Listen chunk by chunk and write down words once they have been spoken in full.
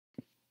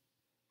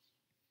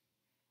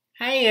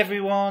Hey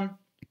everyone!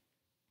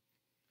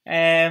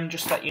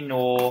 Just let you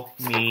know,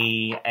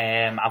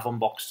 I've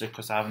unboxed it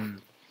because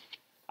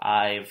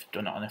I've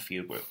done it on a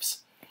few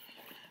groups.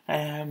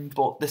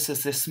 But this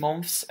is this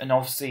month's, and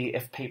obviously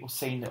if people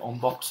seen the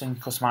unboxing,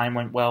 because mine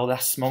went well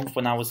this month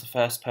when I was the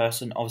first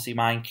person, obviously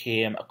mine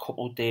came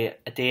a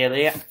day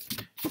late,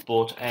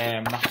 but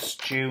that's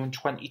June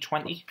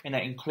 2020, and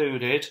it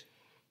included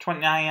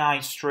 29 High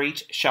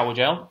Street shower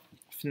gel,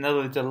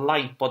 Vanilla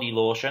Delight body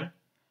lotion,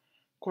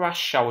 Grass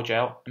shower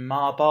gel, and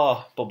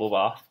Marbar bubble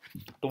bath.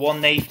 The one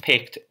they've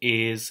picked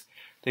is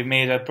they've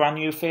made a brand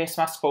new face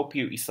mask called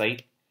Beauty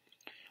Sleep.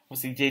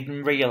 Obviously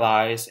didn't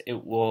realise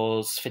it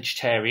was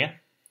vegetarian,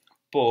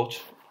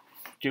 but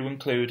do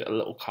include a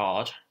little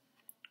card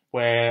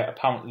where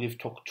apparently they've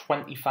took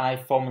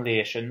 25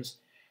 formulations,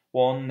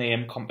 one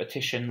name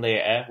competition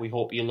later. We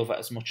hope you love it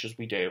as much as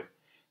we do.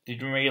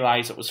 Didn't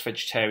realise it was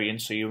vegetarian,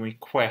 so you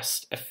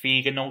request a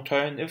vegan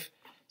alternative.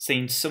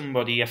 Seen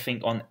somebody, I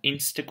think, on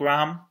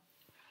Instagram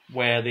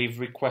where they've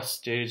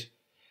requested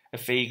a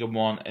vegan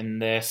one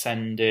and they're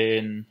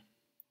sending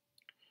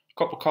a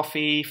cup of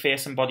coffee,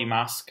 face and body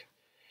mask,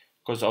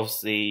 because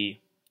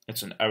obviously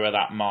it's an error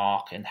that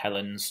Mark and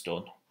Helen's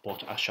done,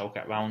 but I shall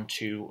get round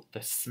to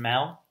the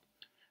smell.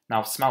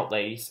 Now I've smelt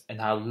these and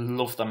I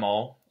love them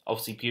all.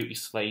 Obviously Beauty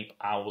Sleep,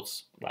 I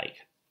was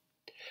like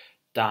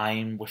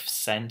dying with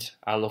scent.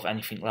 I love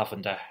anything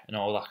lavender and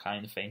all that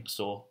kind of thing,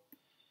 so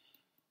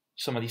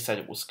somebody said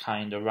it was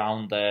kind of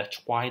around the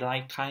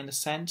twilight kind of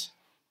scent.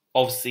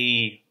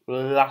 Obviously,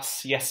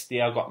 yesterday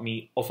I got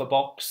me other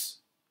box,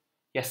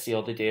 yesterday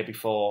or the day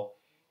before,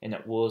 and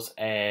it was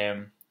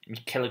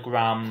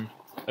kilogram.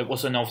 It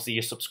wasn't obviously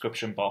a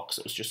subscription box,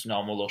 it was just a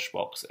normal Lush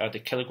box. It had a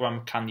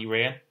kilogram candy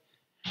rain,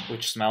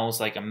 which smells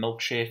like a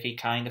milkshakey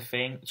kind of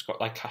thing. It's got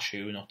like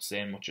cashew nuts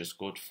in, which is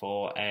good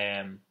for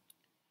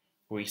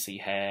greasy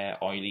hair,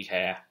 oily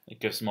hair. It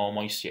gives more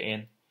moisture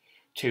in.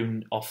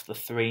 2 of the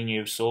 3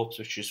 new soaps,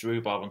 which is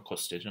rhubarb and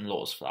custard and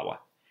lotus flower.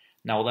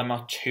 Now, them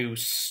are 2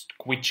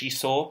 squidgy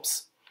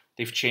soaps.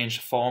 They've changed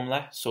the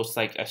formula, so it's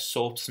like a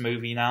soap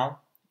smoothie now,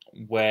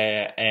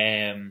 where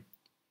I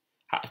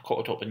had to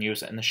cut it up and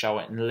use it in the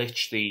shower, and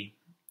literally,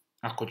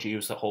 I could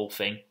use the whole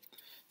thing.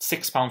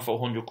 £6 for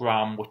 100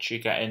 gram, which you're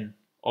getting.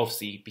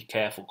 Obviously, be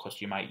careful because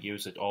you might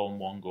use it all in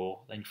one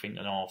go. Then you're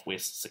thinking, oh, I've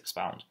wasted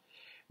 £6. And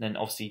then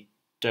obviously,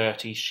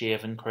 dirty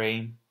shaving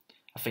cream.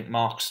 I think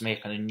Mark's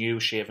making a new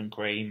shaving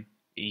cream.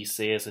 He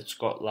says it's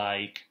got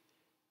like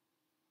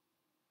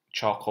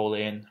charcoal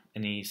in,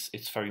 and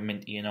it's very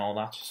minty and all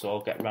that, so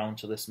I'll get round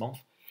to this month.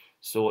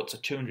 So it's a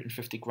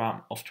 250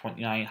 gram of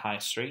 29 High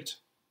Street.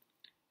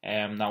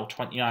 Now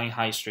 29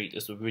 High Street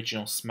is the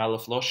original smell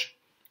of Lush.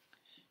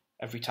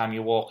 Every time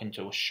you walk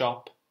into a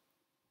shop,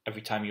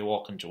 every time you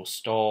walk into a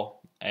store,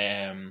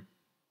 it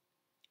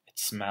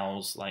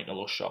smells like a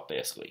Lush shop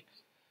basically.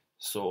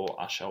 So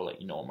I shall let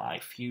you know my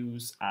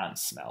views and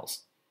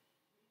smells.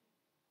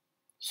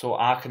 So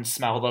I can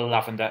smell the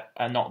lavender,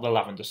 not the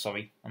lavender,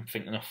 sorry, I'm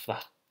thinking of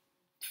that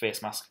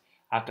face mask.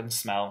 I can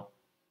smell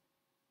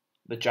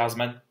the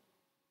jasmine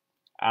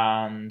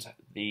and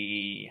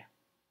the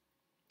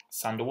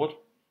sandalwood.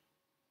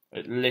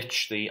 It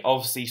literally,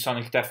 obviously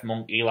Sonic Death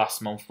Monkey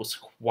last month was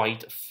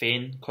quite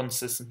thin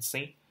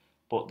consistency,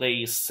 but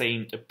these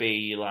seem to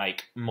be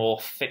like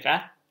more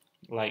thicker.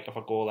 Like if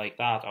I go like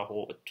that, I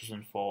hope it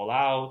doesn't fall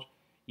out.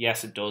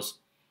 Yes, it does.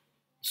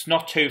 It's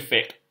not too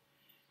thick.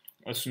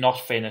 It's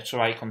not thin, it's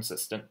right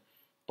consistent.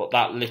 But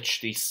that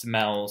literally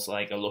smells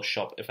like a Lush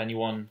shop. If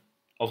anyone,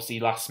 obviously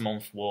last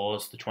month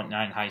was the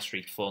 29 High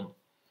Street Fun,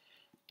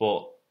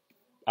 but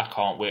I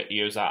can't wait to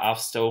use that. I've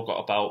still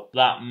got about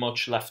that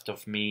much left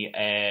of me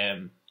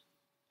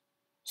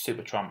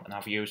Super Tramp, and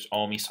I've used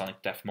all my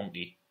Sonic Death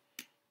Monkey.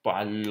 But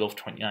I love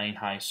 29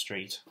 High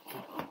Street.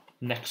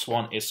 Next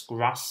one is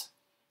Grass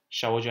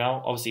shower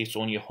gel. Obviously it's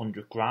only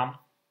 100 gram.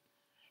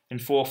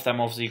 And 4 of them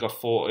obviously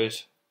got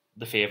voted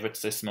the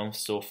favourites this month,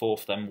 so 4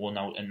 of them 1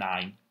 out of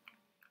 9.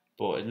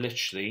 But it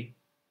literally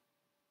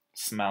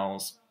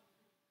smells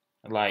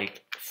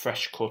like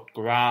fresh cut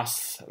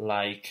grass,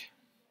 like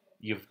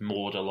you've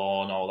mowed a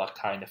lawn, all that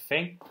kind of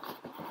thing.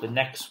 The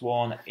next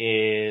one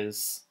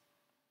is,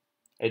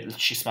 it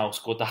literally smells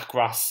good, that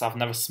grass. I've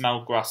never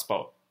smelled grass,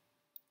 but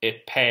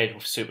it paired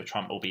with Super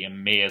Tramp will be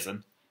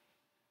amazing.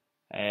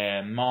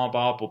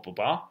 Marbar bubble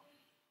bath.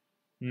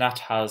 And that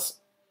has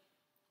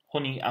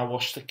honey I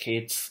wash the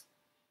kids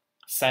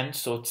scent,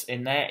 so it's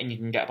in there, and you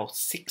can get about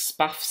 6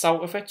 baths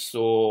out of it.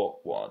 So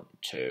 1,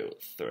 2,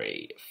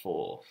 3,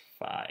 4,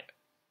 5.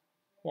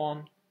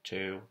 1,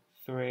 2,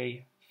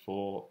 3,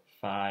 4,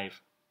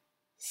 5,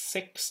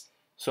 6.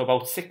 So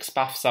about 6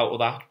 baths out of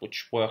that,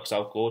 which works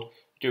out good.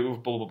 Do it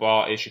with bubble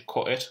bar is you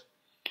cut it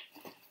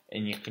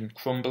and you can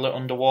crumble it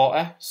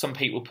underwater. Some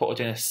people put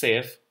it in a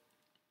sieve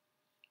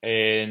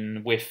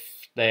and with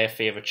their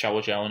favourite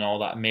shower gel and all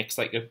that, it makes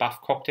like a bath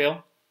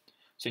cocktail.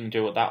 So you can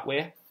do it that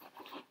way.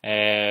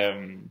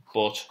 And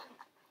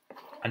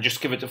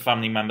just give it to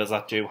family members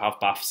that do have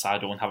baths. I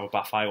don't have a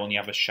bath, I only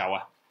have a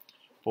shower.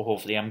 But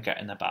hopefully I'm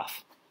getting a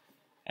bath.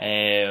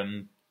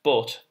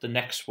 But the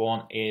next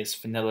one is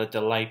Vanilla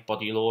Delight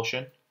Body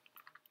Lotion.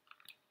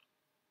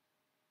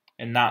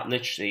 And that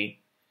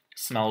literally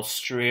smells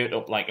straight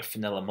up like a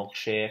vanilla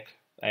milkshake.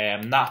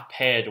 That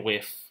paired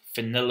with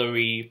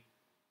vanilla-y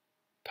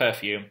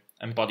perfume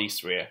and body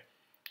spray,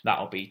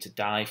 that'll be to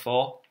die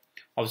for.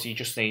 Obviously, you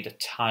just need a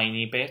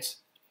tiny bit.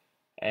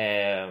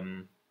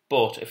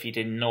 But if you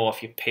didn't know,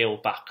 if you peel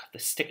back the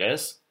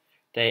stickers,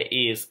 there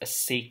is a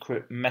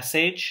secret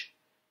message.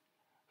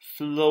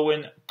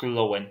 Flowing,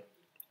 glowing.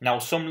 Now,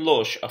 some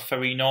Lush are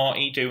very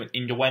naughty doing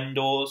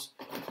innuendos.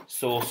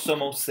 So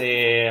some will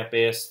say,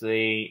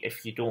 basically,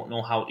 if you don't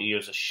know how to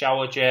use a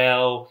shower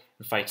gel,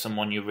 invite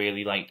someone you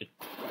really like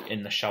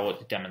in the shower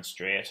to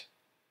demonstrate.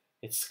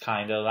 It's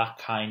kind of that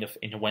kind of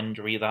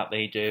innuendo that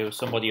they do.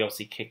 Somebody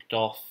obviously kicked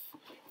off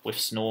with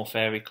Snow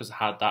Fairy because I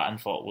had that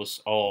and thought it was,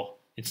 oh,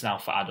 it's now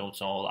for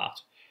adults and all that.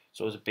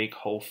 So it was a big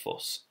whole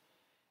fuss.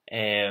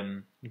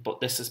 But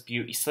this is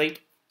Beauty Sleep.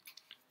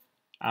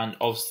 And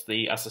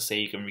obviously, as I say,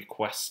 you can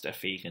request a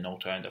vegan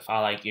alternative. I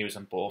like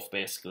using both,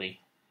 basically.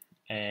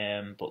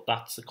 But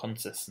that's the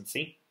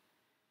consistency.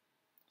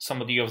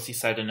 Somebody obviously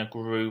said in a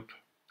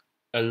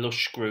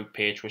Lush group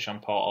page, which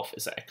I'm part of,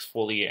 is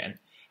exfoliating.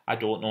 I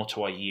don't know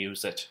till I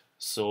use it.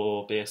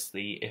 So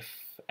basically,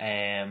 if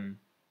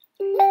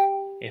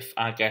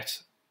I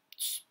get,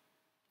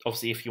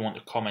 obviously, if you want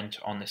to comment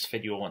on this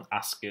video and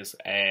ask us,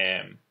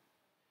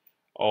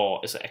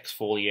 or is it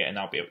exfoliating,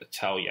 I'll be able to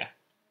tell you.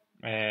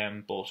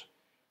 But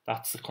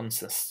that's the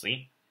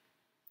consistency,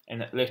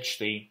 and it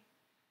literally,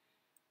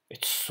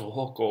 it's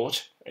so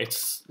good.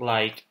 It's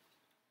like,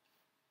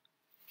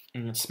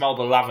 you can smell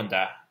the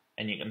lavender,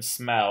 and you can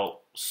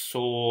smell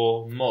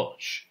so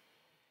much.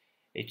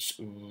 It's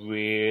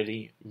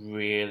really,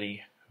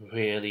 really,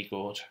 really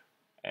good.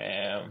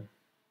 I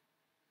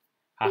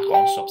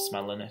can't stop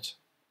smelling it,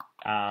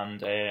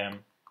 and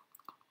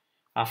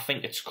I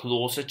think it's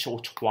closer to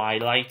a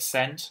Twilight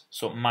scent,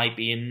 so it might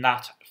be in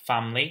that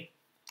family.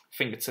 I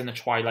think it's in the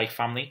Twilight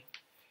family.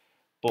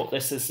 But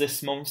this is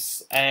this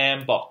month's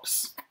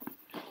box.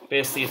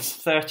 Basically,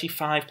 it's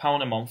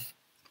 £35 a month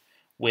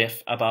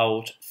with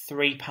about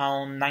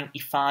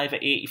 £3.95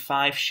 at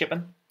 85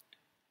 shipping.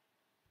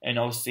 And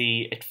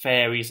obviously, it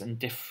varies in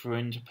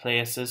different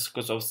places,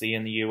 because obviously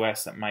in the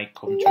US it might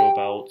come to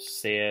about,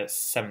 say,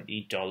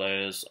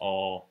 $70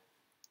 or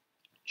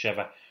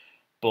whichever.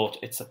 But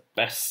it's the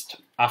best.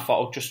 I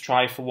thought I'd just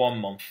try for 1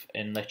 month,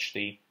 and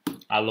literally,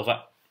 I love it.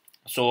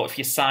 So if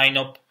you sign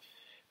up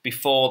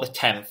before the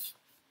 10th,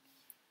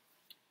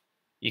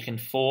 you can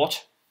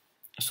vote.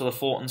 So the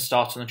voting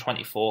starts on the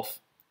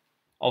 24th.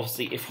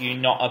 Obviously, if you're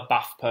not a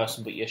bath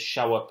person but you're a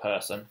shower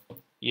person,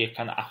 you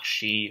can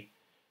actually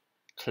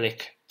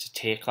click to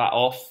take that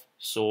off.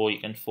 So you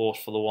can vote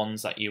for the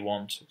ones that you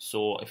want.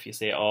 So if you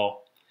say, oh, I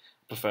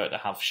prefer to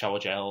have shower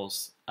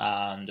gels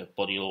and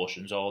body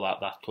lotions, all that,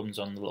 that comes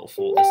on the little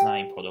vote. There's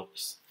 9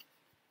 products.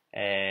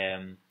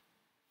 There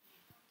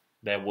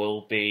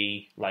will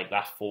be like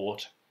that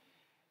vote.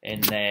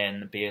 And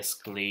then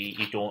basically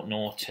you don't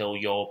know till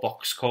your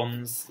box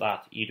comes,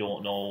 that you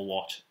don't know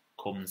what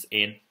comes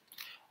in.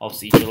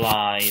 Obviously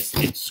July's,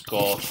 it's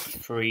got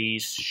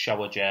Freeze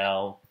shower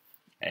gel.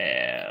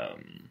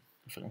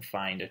 If I can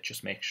find it,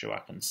 just make sure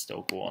I can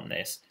still go on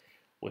this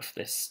with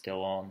this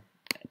still on.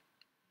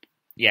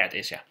 Yeah, it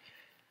is, yeah.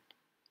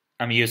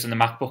 I'm using the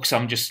MacBook, so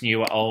I'm just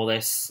new at all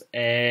this.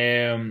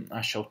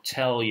 I shall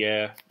tell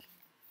you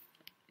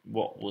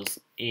what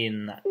was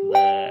in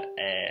the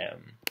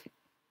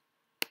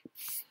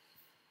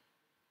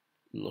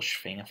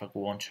Lush thing. If I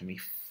go on to my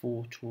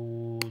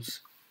photos,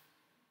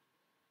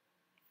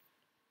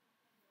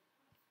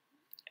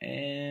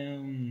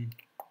 I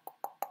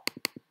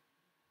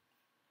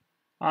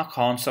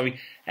can't, sorry.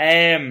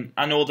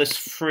 I know this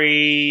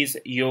Freeze,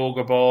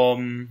 Yoga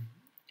Bomb,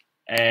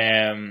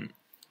 1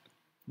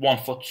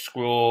 foot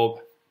scrub,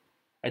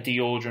 a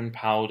deodorant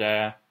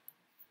powder,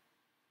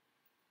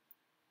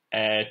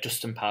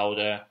 dusting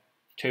powder,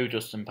 2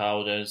 dusting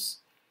powders,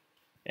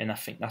 and I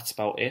think that's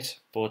about it.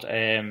 But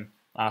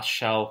I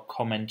shall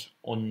comment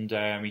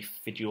under my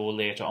video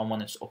later on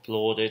when it's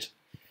uploaded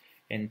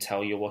and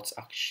tell you what's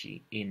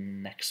actually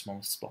in next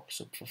month's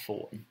box up for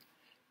voting.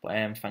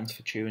 But thanks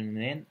for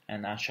tuning in,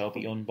 and I shall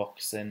be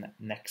unboxing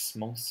next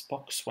month's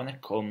box when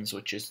it comes,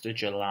 which is the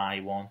July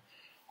one.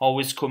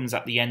 Always comes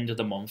at the end of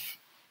the month,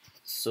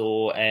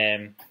 so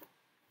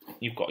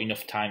you've got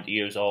enough time to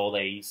use all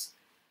these.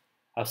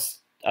 As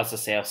I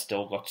say, I've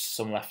still got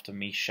some left of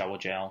me shower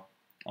gel.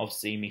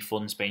 Obviously, my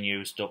fun's been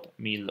used up.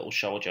 Me little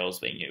shower gel's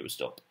been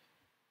used up.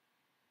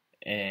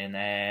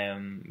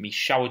 And me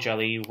shower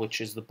jelly, which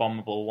is the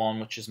bombable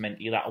one, which is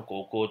minty, that'll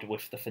go good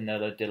with the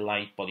Vanilla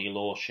Delight body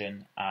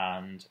lotion,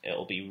 and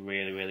it'll be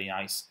really, really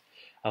nice.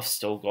 I've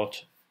still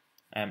got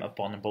a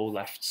bombable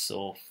left,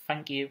 so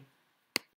thank you.